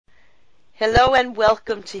Hello and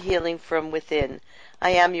welcome to Healing from Within. I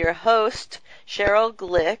am your host, Cheryl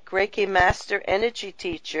Glick, Reiki Master, Energy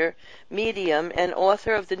Teacher, Medium, and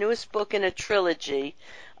author of the newest book in a trilogy,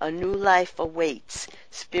 A New Life Awaits,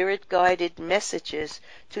 Spirit-Guided Messages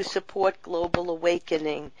to Support Global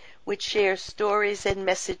Awakening, which shares stories and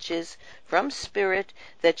messages from Spirit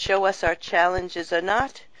that show us our challenges are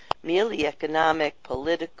not merely economic,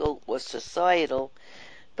 political, or societal,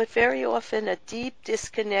 but very often a deep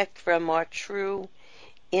disconnect from our true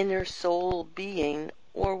inner soul being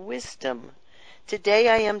or wisdom. Today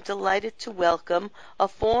I am delighted to welcome a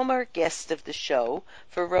former guest of the show,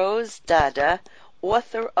 Feroz Dada,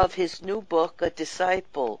 author of his new book, A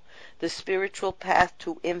Disciple, The Spiritual Path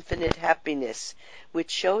to Infinite Happiness, which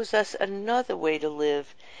shows us another way to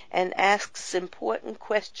live and asks important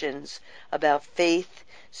questions about faith,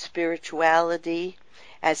 spirituality,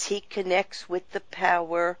 as he connects with the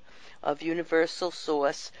power of Universal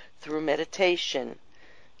Source through meditation.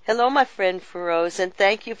 Hello, my friend Feroz, and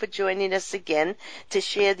thank you for joining us again to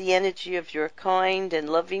share the energy of your kind and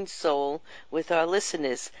loving soul with our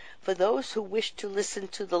listeners. For those who wish to listen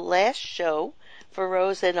to the last show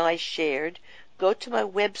Feroz and I shared, go to my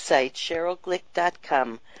website,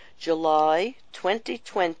 CherylGlick.com, July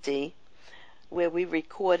 2020, where we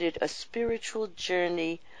recorded a spiritual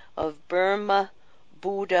journey of Burma,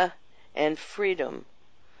 Buddha, and freedom.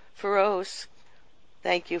 Feroz,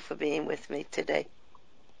 thank you for being with me today.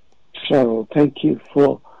 Cheryl, thank you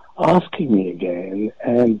for asking me again.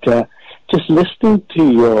 And just listening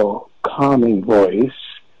to your calming voice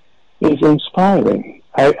is inspiring.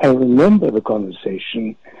 I remember the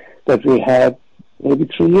conversation that we had maybe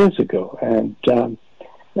 3 years ago, and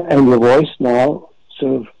your voice now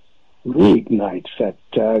sort of reignites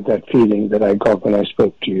that feeling that I got when I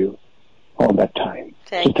spoke to you all that time.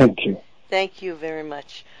 Thank you. Thank you very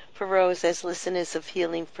much. Feroz, as listeners of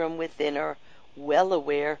Healing from Within are well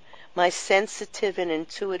aware, my sensitive and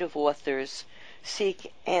intuitive authors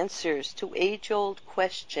seek answers to age-old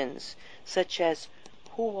questions such as,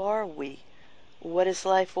 who are we? What is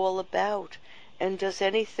life all about? And does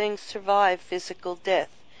anything survive physical death?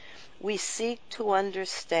 We seek to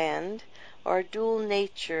understand our dual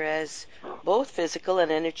nature as both physical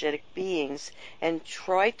and energetic beings and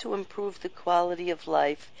try to improve the quality of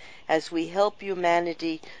life as we help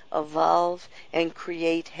humanity evolve and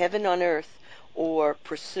create heaven on earth, or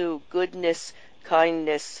pursue goodness,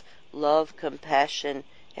 kindness, love, compassion,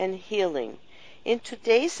 and healing. In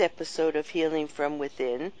today's episode of Healing from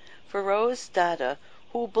Within, Feroz Dada,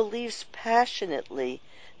 who believes passionately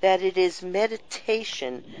that it is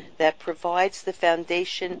meditation that provides the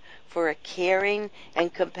foundation for a caring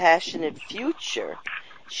and compassionate future,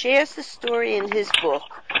 shares the story in his book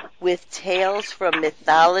with tales from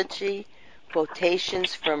mythology,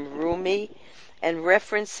 quotations from Rumi, and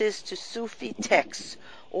references to Sufi texts,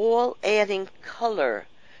 all adding color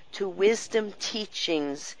to wisdom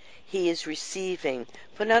teachings he is receiving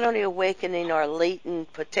for not only awakening our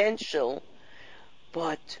latent potential,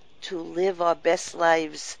 but to live our best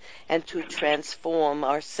lives and to transform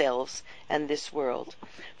ourselves and this world.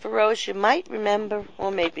 Feroz, you might remember,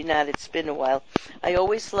 or maybe not, it's been a while, I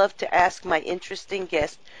always love to ask my interesting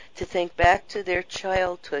guests to think back to their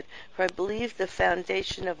childhood, for I believe the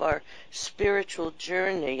foundation of our spiritual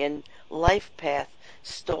journey and life path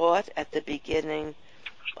start at the beginning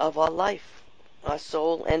of our life. Our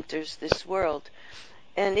soul enters this world.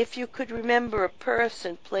 And if you could remember a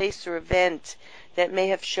person, place, or event that may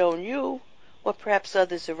have shown you, or perhaps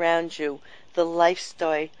others around you, the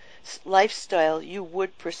lifestyle you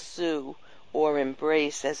would pursue or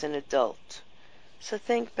embrace as an adult. So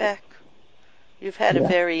think back. You've had a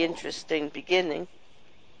very interesting beginning.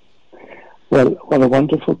 Well, what a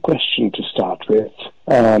wonderful question to start with.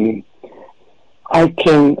 I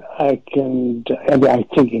think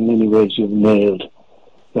in many ways you've nailed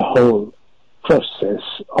the whole process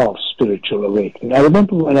of spiritual awakening. I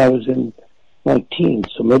remember when I was in my teens,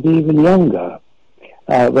 or maybe even younger,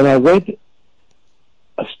 when I read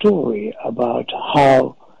a story about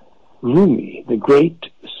how Rumi, the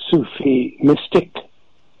great Sufi mystic,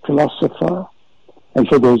 philosopher, and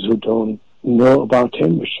for those who don't know about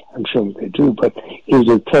him, which I'm sure they do, but he's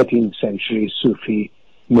a 13th century Sufi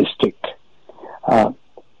mystic.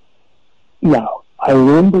 Now, I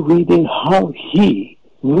remember reading how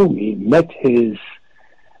Rumi, met his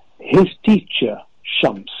teacher,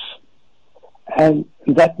 Shams. And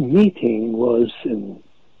that meeting was, there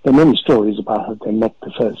are many stories about how they met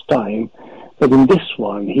the first time, but in this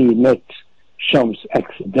one, he met Shams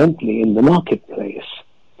accidentally in the marketplace.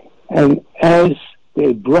 And as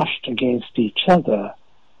they brushed against each other,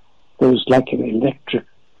 there was like an electric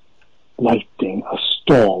lightning, a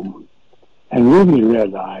storm. Rumi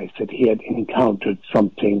realized that he had encountered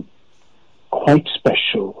something quite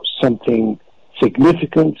special, something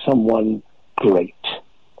significant, someone great.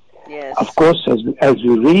 Yes. Of course, as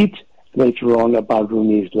we read later on about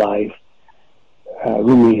Rumi's life,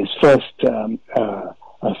 Rumi is first a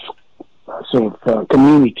sort of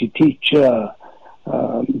community teacher,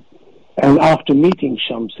 and after meeting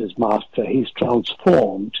Shams, his master, he's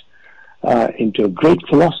transformed into a great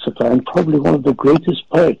philosopher and probably one of the greatest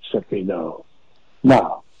poets that we know.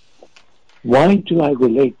 Now, why do I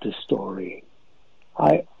relate this story?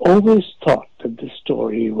 I always thought that this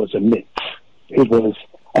story was a myth. It was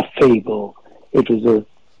a fable. It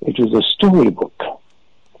was a storybook.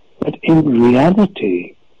 But in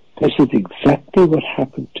reality, this is exactly what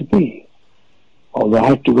happened to me. Although I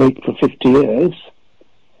had to wait for 50 years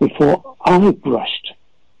before I brushed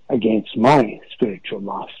against my spiritual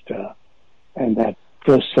master, and that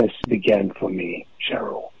process began for me,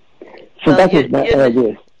 Cheryl. So that was my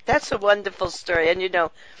earliest. That's a wonderful story. And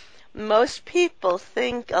most people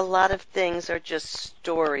think a lot of things are just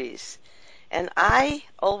stories. And I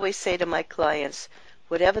always say to my clients,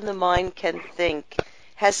 whatever the mind can think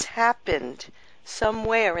has happened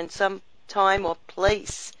somewhere in some time or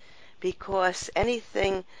place, because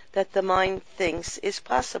anything that the mind thinks is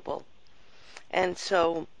possible. And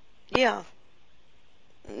so, yeah,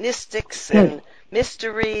 mystics and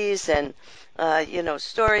mysteries and,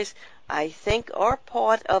 stories, I think are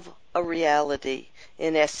part of a reality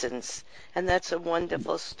in essence. And that's a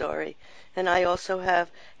wonderful story. And I also have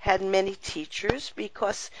had many teachers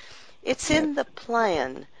because it's in the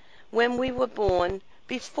plan. When we were born,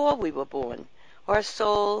 before we were born, our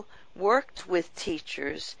soul worked with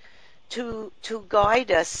teachers to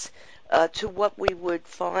guide us to what we would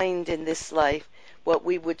find in this life, what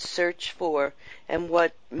we would search for, and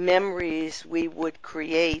what memories we would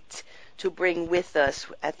create to bring with us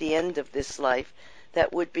at the end of this life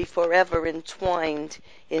that would be forever entwined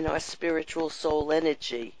in our spiritual soul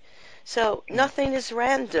energy. So nothing is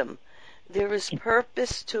random. There is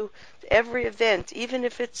purpose to every event, even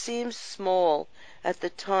if it seems small at the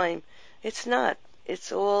time. It's not.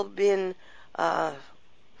 It's all been, I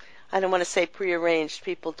don't want to say prearranged.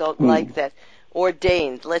 People don't like that.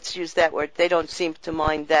 Ordained. Let's use that word. They don't seem to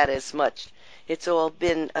mind that as much. It's all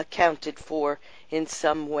been accounted for in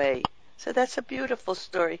some way. So that's a beautiful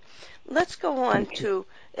story. Let's go on to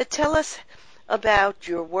tell us about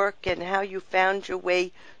your work and how you found your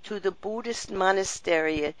way to the Buddhist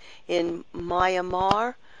monastery in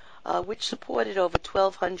Myanmar, which supported over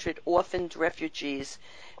 1,200 orphaned refugees,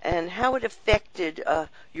 and how it affected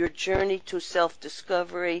your journey to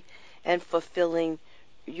self-discovery and fulfilling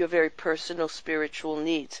your very personal spiritual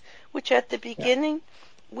needs, which at the beginning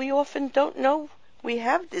we often don't know we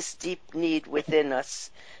have this deep need within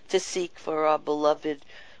us to seek for our beloved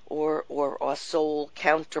or our soul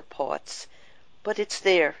counterparts. But it's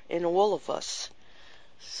there in all of us.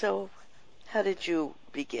 So how did you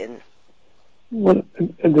begin? Well,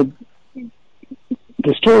 the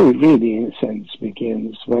story really, in a sense,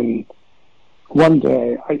 begins when one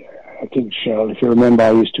day, I think, Cheryl, if you remember,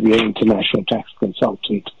 I used to be an international tax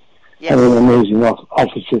consultant, having amazing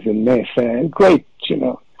offices in Mayfair. Great,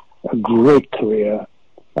 a great career,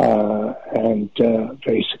 and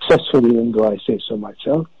very successful, even though I say so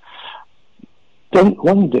myself. Then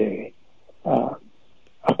one day, a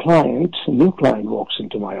new client walks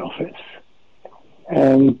into my office,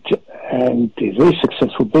 and he's a very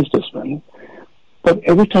successful businessman. But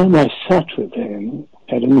every time I sat with him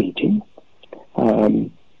at a meeting,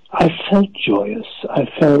 I felt joyous. I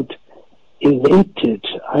felt elated.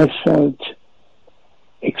 I felt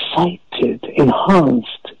excited,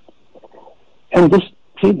 enhanced. And this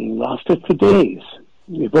feeling lasted for days.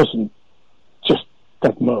 It wasn't just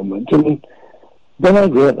that moment. And then I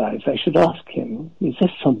realized I should ask him, is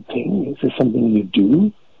there something you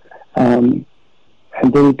do? And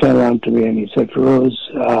then he turned around to me and he said, Rose,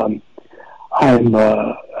 I'm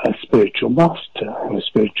a spiritual master. I'm a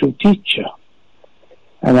spiritual teacher.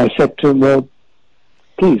 And I said to him, well,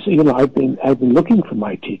 please, I've been looking for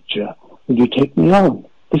my teacher. Will you take me on?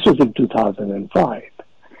 This was in 2005.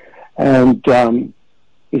 And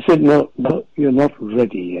he said, no, you're not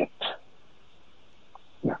ready yet.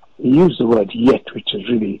 Now, he used the word yet, which is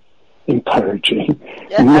really encouraging.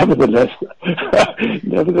 Yeah. Nevertheless,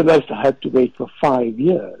 I had to wait for 5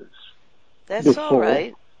 years. That's all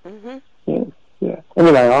right. Mm-hmm. Yeah. I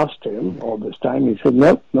mean, I asked him all this time. He said,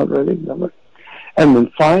 no, not ready. And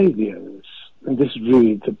in 5 years, and this is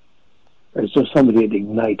really as though somebody had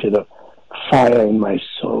ignited a fire in my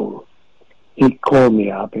soul. He called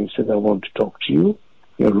me up and said, I want to talk to you.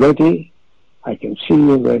 You're ready. I can see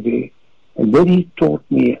you're ready. And then he taught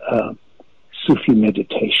me a Sufi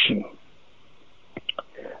meditation,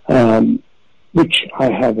 which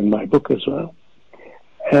I have in my book as well.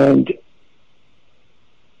 And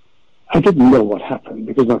I didn't know what happened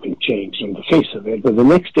because nothing changed on the face of it. But the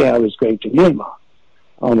next day I was going to Myanmar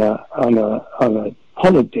on a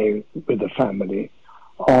holiday with the family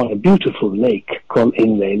on a beautiful lake called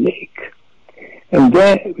Inle Lake. And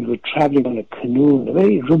there we were traveling on a canoe in a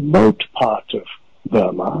very remote part of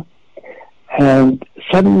Burma. And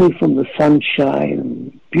suddenly from the sunshine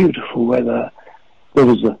and beautiful weather, there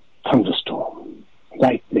was a thunderstorm,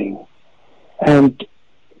 lightning. And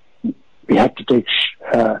we had to take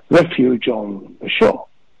refuge on the shore.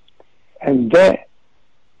 And there,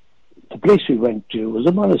 the place we went to was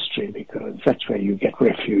a monastery, because that's where you get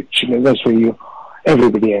refuge. That's where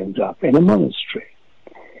everybody ends up, in a monastery.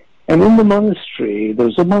 And in the monastery, there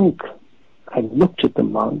was a monk. I looked at the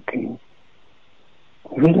monk and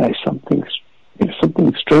realized something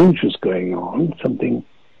strange was going on, something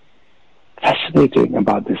fascinating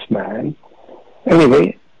about this man.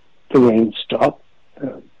 Anyway, the rain stopped,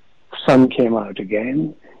 the sun came out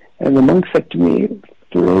again, and the monk said to me,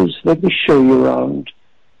 "Rose, let me show you around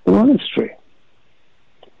the monastery."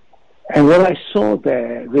 And what I saw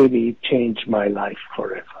there really changed my life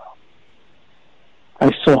forever.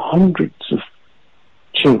 I saw hundreds of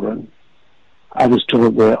children. I was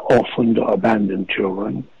told they were orphaned or abandoned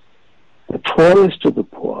children, the poorest of the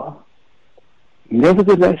poor.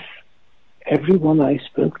 Nevertheless, everyone I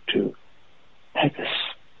spoke to had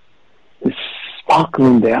this sparkle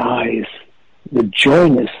in their eyes. The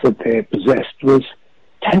joyness that they possessed was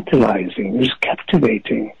tantalizing, it was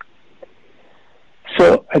captivating.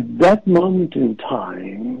 So at that moment in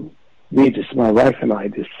time, my wife and I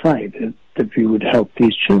decided that we would help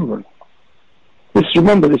these children.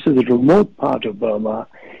 Remember, this is a remote part of Burma.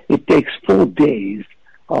 It takes 4 days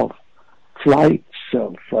of flights,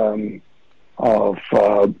 of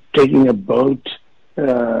taking a boat,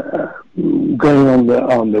 going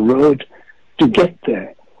on the road to get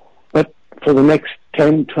there. But for the next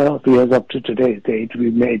 10, 12 years up to today's date,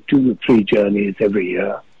 we've made 2 or 3 journeys every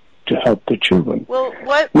year to help the children. Well,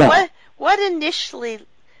 what initially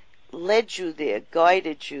led you there,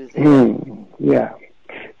 guided you there? Yeah.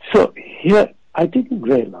 So here, I didn't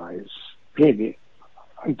realize, really,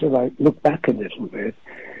 until I look back a little bit,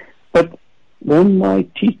 but when my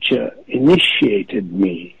teacher initiated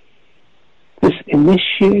me, this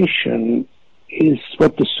initiation is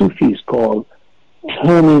what the Sufis call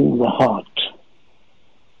turning the heart.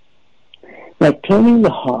 Now, turning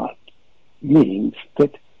the heart means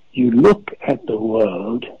that you look at the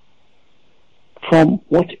world from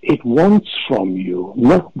what it wants from you,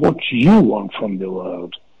 not what you want from the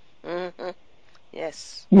world. Mm-hmm.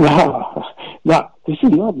 Yes. Now, this is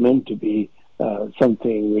not meant to be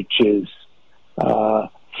something which is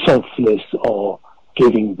selfless or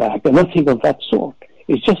giving back, and nothing of that sort.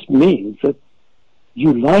 It just means that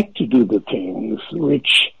you like to do the things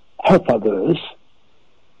which help others,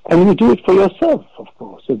 and you do it for yourself, of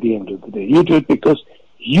course, at the end of the day. You do it because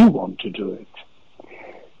you want to do it.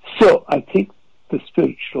 So I think the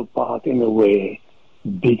spiritual path, in a way,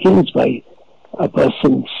 begins by a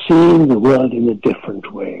person seeing the world in a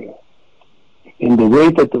different way, in the way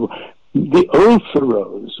that the old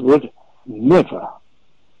Thoreaus would never,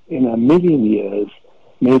 in a million years,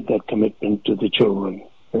 made that commitment to the children.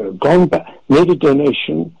 Gone back, made a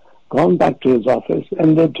donation, gone back to his office,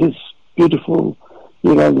 and lived his beautiful,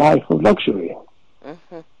 life of luxury.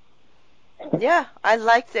 Mm-hmm. Yeah, I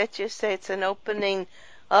like that you say it's an opening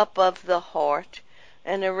up of the heart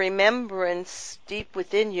and a remembrance deep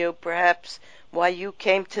within you, perhaps, why you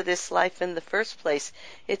came to this life in the first place.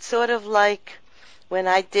 It's sort of like when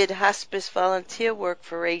I did hospice volunteer work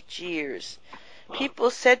for 8 years. People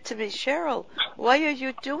said to me, "Cheryl, why are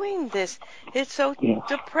you doing this? It's so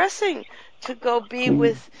depressing to go be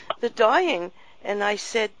with the dying." And I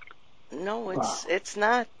said, "No, it's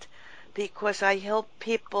not, because I help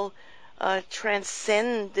people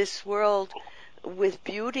transcend this world with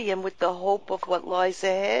beauty and with the hope of what lies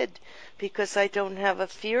ahead, because I don't have a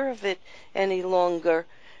fear of it any longer."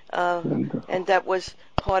 And that was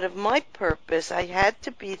part of my purpose. I had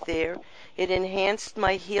to be there. It enhanced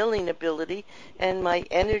my healing ability and my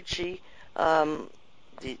energy,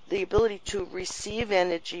 the ability to receive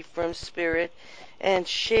energy from spirit and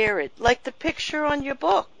share it, like the picture on your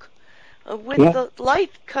book, with the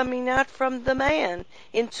light coming out from the man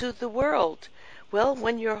into the world. Well,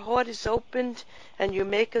 when your heart is opened and you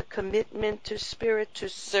make a commitment to spirit to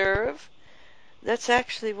serve, that's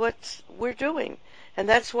actually what we're doing. And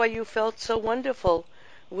that's why you felt so wonderful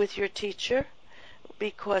with your teacher,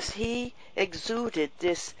 because he exuded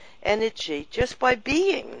this energy just by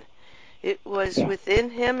being. It was within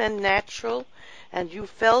him and natural, and you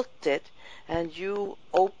felt it, and you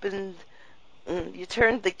you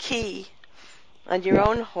turned the key on your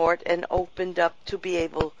own heart and opened up to be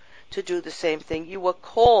able to do the same thing. You were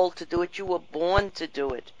called to do it. You were born to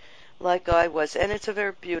do it, like I was. And it's a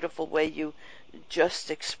very beautiful way you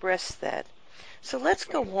just expressed that. So let's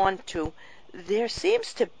go on to, there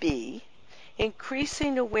seems to be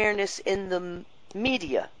increasing awareness in the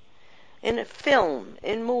media, in film,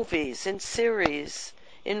 in movies, in series,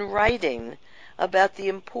 in writing, about the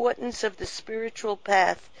importance of the spiritual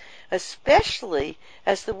path, especially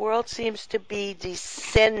as the world seems to be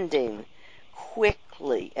descending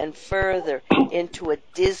quickly and further into a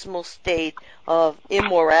dismal state of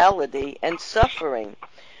immorality and suffering.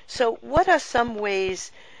 So what are some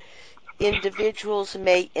ways individuals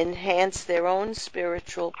may enhance their own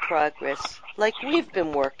spiritual progress, like we've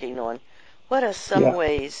been working on? What are some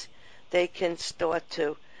ways they can start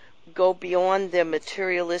to go beyond their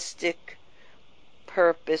materialistic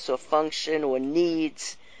purpose or function or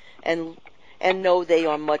needs and know they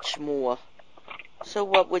are much more? So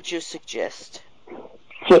what would you suggest?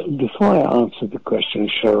 So before I answer the question,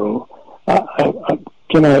 Cheryl,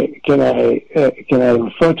 can I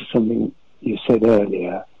refer to something you said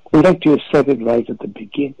earlier? In fact, you said it right at the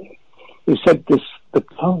beginning. You said the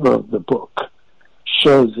cover of the book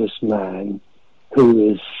shows this man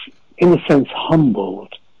who is, in a sense,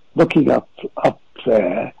 humbled, looking up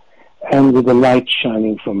there, and with the light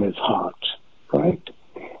shining from his heart, right?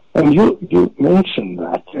 And you mentioned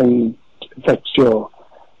that, and that's your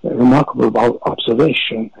remarkable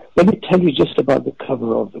observation. Let me tell you just about the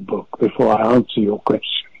cover of the book before I answer your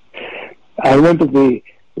question. I remember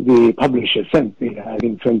the publisher sent me, I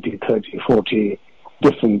think, 20, 30, 40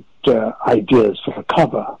 different ideas for a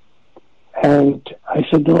cover. And I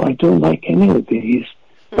said, no, I don't like any of these,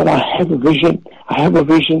 but I have a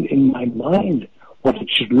vision in my mind what it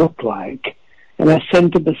should look like. And I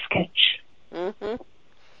sent him a sketch. Mm-hmm.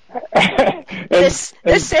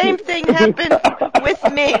 The same thing happened with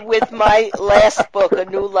me with my last book, A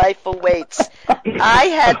New Life Awaits. I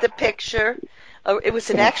had the picture. It was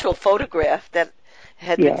an actual photograph that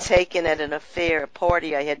had been taken at an affair, a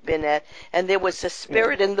party I had been at, and there was a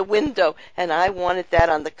spirit in the window, and I wanted that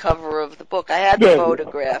on the cover of the book. I had the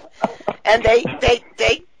photograph, and they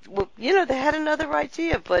had another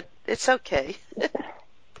idea, but it's okay.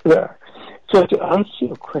 Yeah. So to answer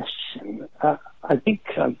your question, I think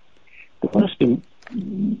there must be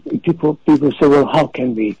people say, well, how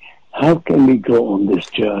can we go on this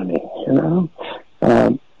journey?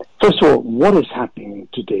 First of all, what is happening in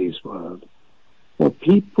today's world? Well,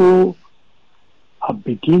 people are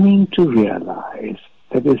beginning to realize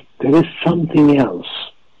that there is something else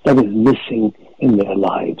that is missing in their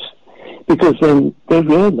lives, because then they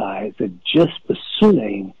realize that just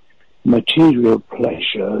pursuing material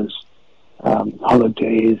pleasures,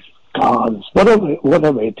 holidays, cars,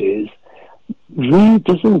 whatever it is, really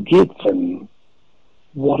doesn't give them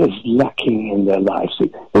what is lacking in their lives.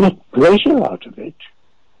 They get pleasure out of it,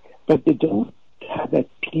 but they don't have that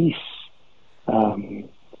peace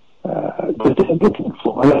that they're looking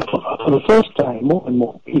for. And for the first time, more and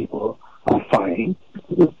more people are finding,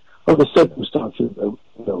 of the circumstances in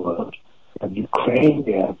the world, you have Ukraine,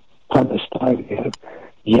 you have Palestine, you have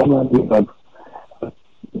Yemen, you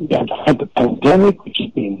have had the pandemic, which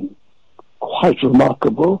has been quite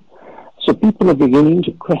remarkable. So people are beginning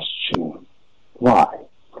to question why.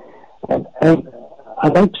 And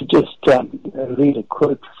I'd like to just read a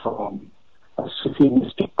quote from a Sufi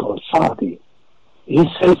mystic called Sadi. He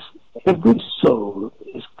says, every soul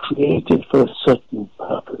is created for a certain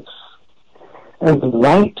purpose, and the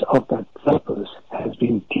light of that purpose has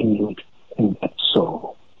been kindled in that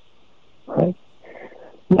soul. Right?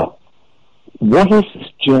 Now, what is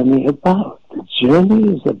this journey about? The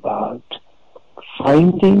journey is about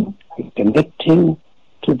finding and connecting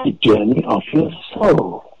to the journey of your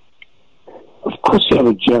soul. Of course, you have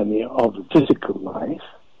a journey of the physical life,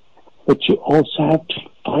 but you also have to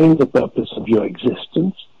find the purpose of your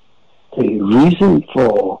existence, the reason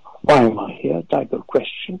for why am I here type of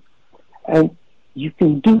question. And you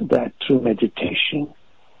can do that through meditation,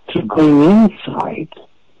 through going inside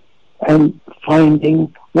and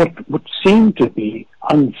finding what would seem to be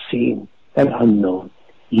unseen and unknown.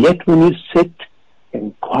 Yet when you sit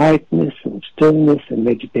in quietness and stillness and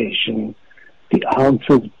meditation, the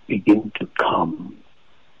answers begin to come.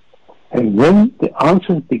 And when the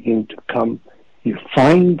answers begin to come, you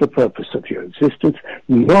find the purpose of your existence,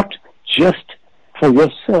 not just for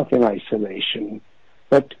yourself in isolation,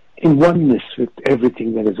 but in oneness with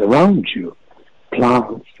everything that is around you,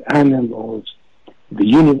 plants, animals, the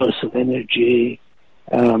universal energy,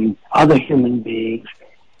 other human beings,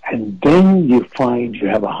 and then you find you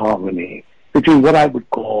have a harmony between what I would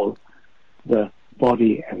call the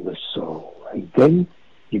body and the soul. And then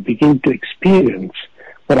you begin to experience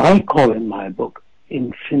what I call in my book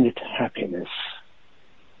infinite happiness.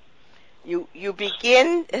 You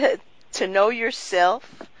begin to know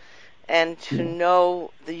yourself and to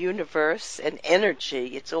know the universe and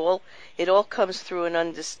energy. It all comes through an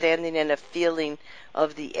understanding and a feeling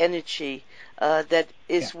of the energy that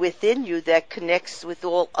is within you, that connects with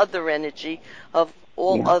all other energy of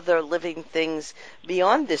all other living things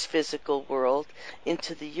beyond this physical world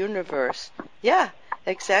into the universe. Yeah,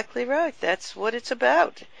 exactly right. That's what it's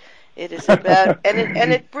about. It is about,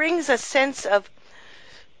 and it brings a sense of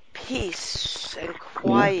peace and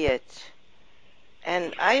quiet.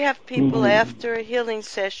 And I have people after a healing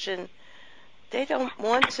session, they don't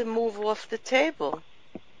want to move off the table.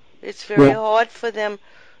 It's very hard for them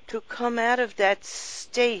to come out of that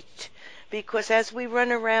state, because as we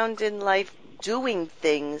run around in life doing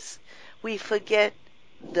things, we forget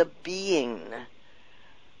the beingness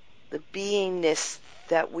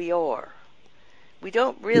that we are. We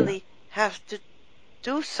don't really have to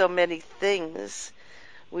do so many things.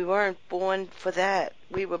 We weren't born for that.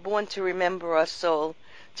 We were born to remember our soul,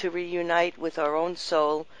 to reunite with our own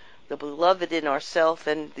soul, the beloved in ourself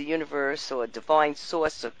and the universe, or divine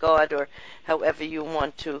source, or God, or however you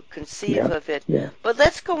want to conceive of it. But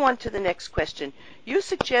let's go on to the next question. You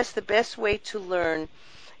suggest the best way to learn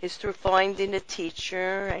is through finding a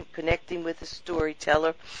teacher and connecting with a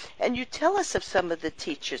storyteller. And you tell us of some of the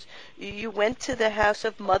teachers. You went to the house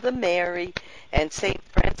of Mother Mary and St.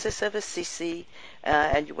 Francis of Assisi,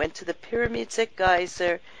 and you went to the pyramids at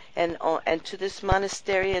Geyser, and to this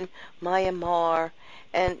monastery in Myanmar,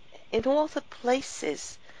 and in all the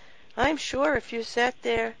places. I'm sure if you sat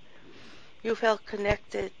there, you felt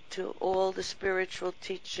connected to all the spiritual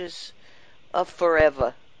teachers of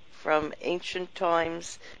forever, from ancient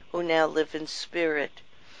times, who now live in spirit,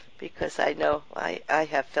 because I know I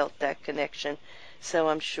have felt that connection. So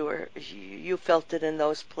I'm sure you felt it in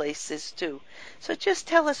those places too. So just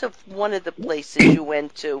tell us of one of the places you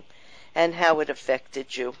went to and how it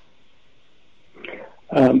affected you.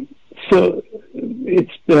 So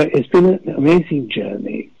it's been an amazing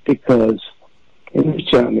journey, because in this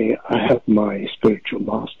journey I have my spiritual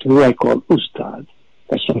master, who I call Ustad.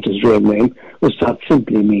 That's not his real name. Ustad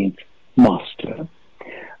simply means master.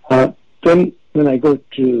 Then when I go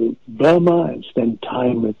to Burma and spend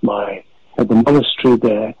time at the monastery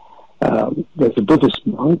there, there's a Buddhist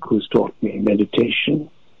monk who's taught me meditation,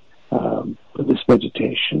 Buddhist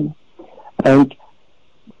meditation, and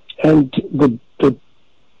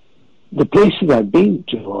the places I've been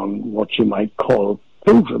to on what you might call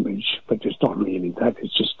pilgrimage, but it's not really that.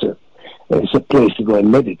 It's just it's a place to go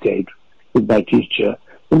and meditate with my teacher.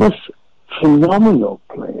 The most phenomenal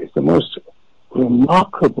place, the most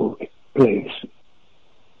remarkable place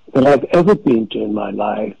that I've ever been to in my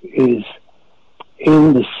life is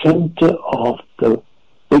in the center of the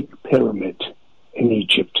big pyramid in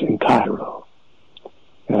Egypt, in Cairo.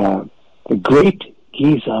 The Great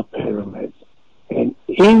Giza Pyramid. And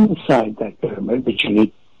inside that pyramid, which you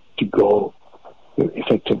need to go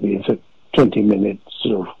effectively, it's a 20-minute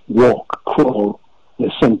sort of walk, crawl, in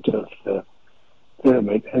the center of the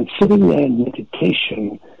pyramid, and sitting there in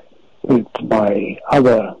meditation with my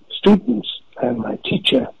other students and my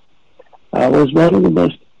teacher was one of the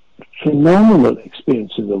most phenomenal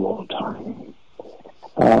experiences of all time.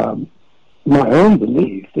 My own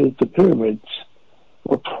belief is the pyramids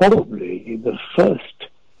were probably the first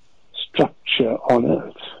structure on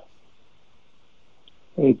Earth.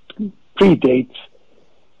 It predates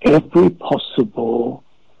every possible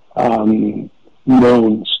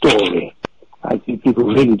known story. I think people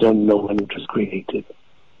really don't know when it was created.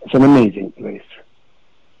 It's an amazing place.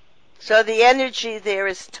 So the energy there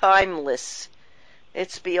is timeless.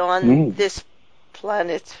 It's beyond this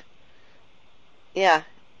planet. Yeah,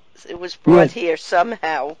 it was brought here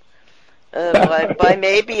somehow by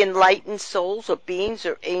maybe enlightened souls or beings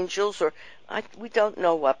or angels or we don't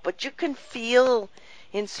know what. But you can feel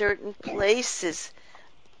in certain places,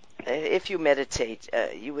 if you meditate,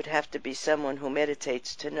 you would have to be someone who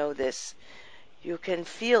meditates to know this. You can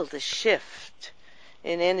feel the shift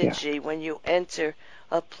in energy when you enter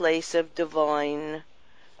a place of divine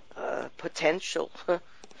potential,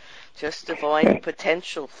 just divine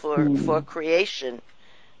potential for creation.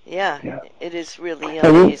 It is really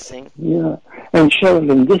amazing. And Sharon,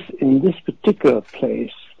 in this particular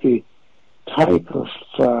place, the type of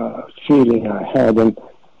feeling I had, and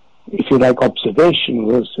if you like, observation,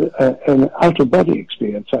 was an out-of-body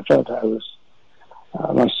experience. I felt I was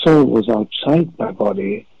My soul was outside my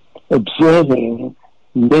body, observing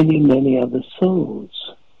many, many other souls.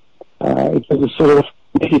 It was a sort of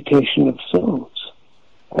meditation of souls.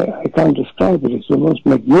 I can't describe it. It's the most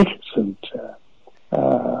magnificent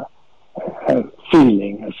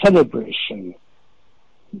feeling, a celebration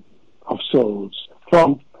of souls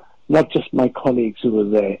from not just my colleagues who were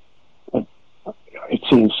there, but it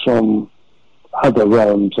seems from other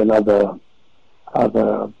realms and other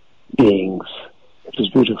beings. It was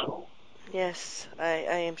beautiful. Yes,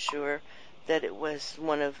 I am sure that it was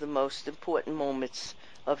one of the most important moments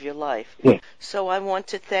of your life. Yes. So I want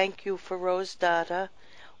to thank you, Feroz Dada,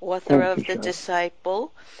 author of The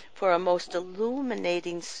Disciple, for a most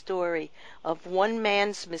illuminating story of one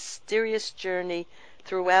man's mysterious journey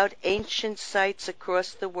throughout ancient sites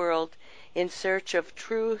across the world in search of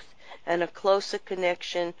truth and a closer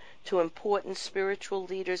connection to important spiritual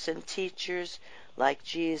leaders and teachers like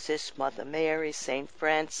Jesus, Mother Mary, St.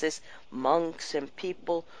 Francis, monks, and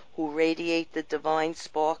people who radiate the divine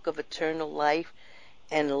spark of eternal life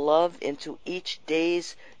and love into each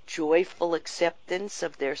day's joyful acceptance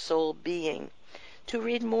of their soul being. To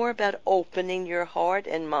read more about opening your heart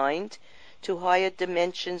and mind to higher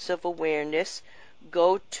dimensions of awareness,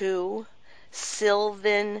 go to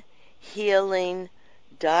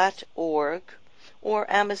sylvanhealing.org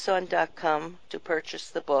or Amazon.com to purchase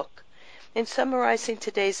the book. In summarizing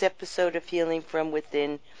today's episode of Healing from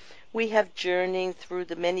Within, we have journeyed through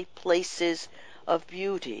the many places of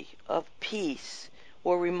beauty, of peace,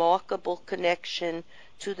 or remarkable connection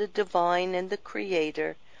to the divine and the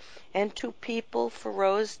Creator, and to people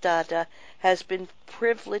Feroz Dada has been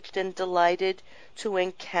privileged and delighted to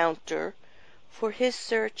encounter, for his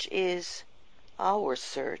search is our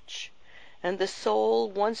search, and the soul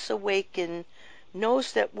once awakened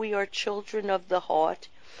knows that we are children of the heart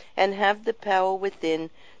and have the power within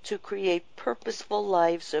to create purposeful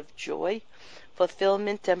lives of joy,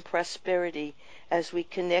 fulfillment, and prosperity as we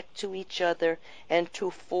connect to each other and to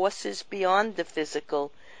forces beyond the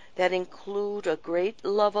physical that include a great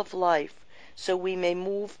love of life, so we may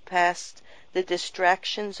move past the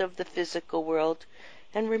distractions of the physical world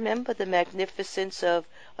and remember the magnificence of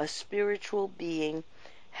a spiritual being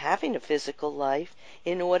having a physical life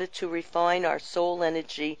in order to refine our soul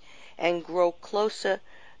energy and grow closer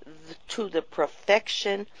to the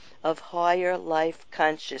perfection of higher life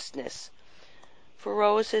consciousness.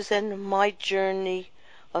 Feroz's and my journey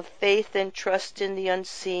of faith and trust in the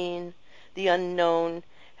unseen, the unknown,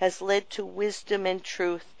 has led to wisdom and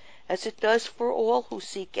truth, as it does for all who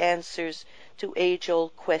seek answers to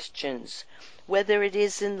age-old questions, whether it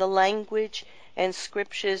is in the language and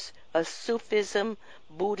scriptures of Sufism,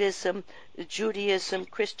 Buddhism, Judaism,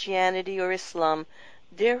 Christianity, or Islam.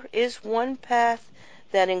 There is one path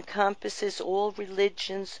that encompasses all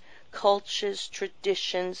religions, cultures,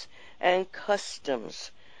 traditions, and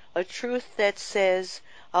customs, a truth that says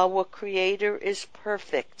our Creator is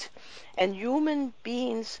perfect, and human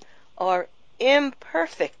beings are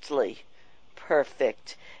imperfectly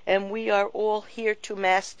perfect, and we are all here to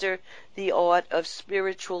master the art of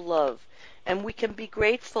spiritual love. And we can be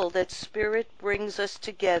grateful that Spirit brings us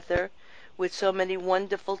together with so many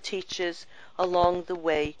wonderful teachers along the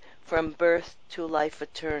way from birth to life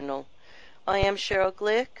eternal. I am Cheryl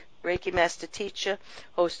Glick, Reiki Master Teacher,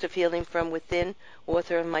 host of Healing from Within,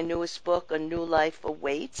 author of my newest book, A New Life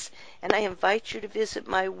Awaits, and I invite you to visit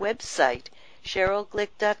my website,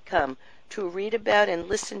 CherylGlick.com, to read about and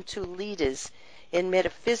listen to leaders in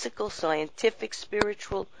metaphysical, scientific,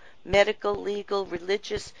 spiritual, medical, legal,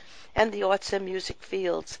 religious, and the arts and music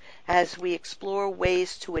fields as we explore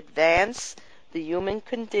ways to advance the human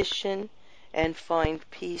condition and find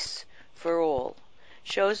peace for all.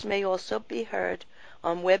 Shows may also be heard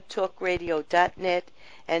on webtalkradio.net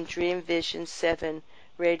and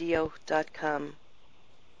dreamvision7radio.com.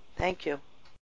 Thank you.